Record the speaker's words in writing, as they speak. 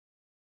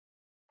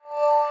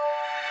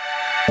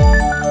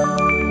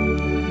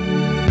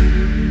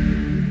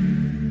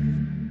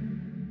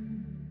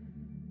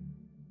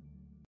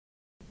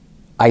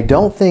I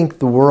don't think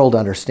the world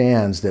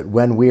understands that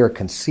when we are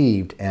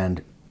conceived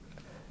and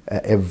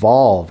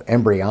evolve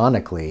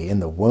embryonically in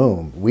the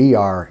womb, we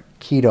are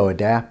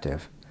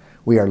keto-adaptive.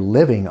 We are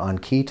living on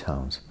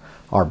ketones.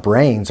 Our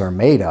brains are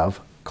made of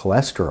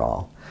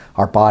cholesterol.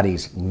 Our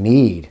bodies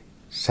need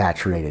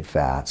saturated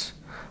fats.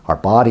 Our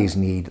bodies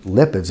need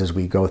lipids as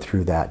we go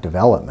through that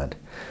development.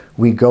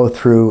 We go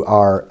through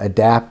our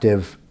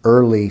adaptive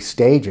early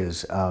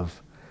stages of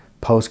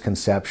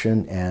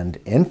post-conception and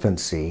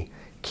infancy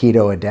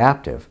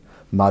keto-adaptive.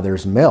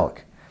 Mother's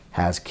milk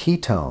has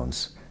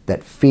ketones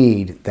that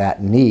feed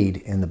that need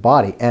in the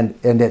body. And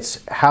it's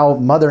how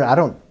mother, I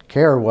don't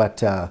care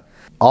what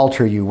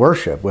altar you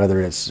worship, whether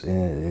it's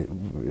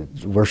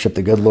worship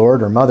the good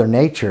Lord or Mother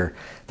Nature,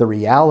 the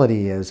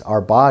reality is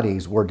our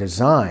bodies were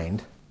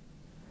designed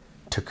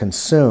to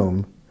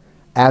consume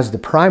as the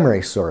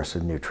primary source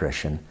of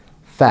nutrition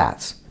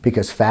fats,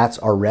 because fats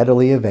are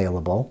readily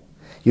available.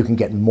 You can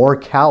get more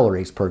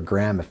calories per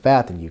gram of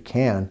fat than you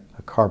can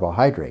a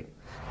carbohydrate.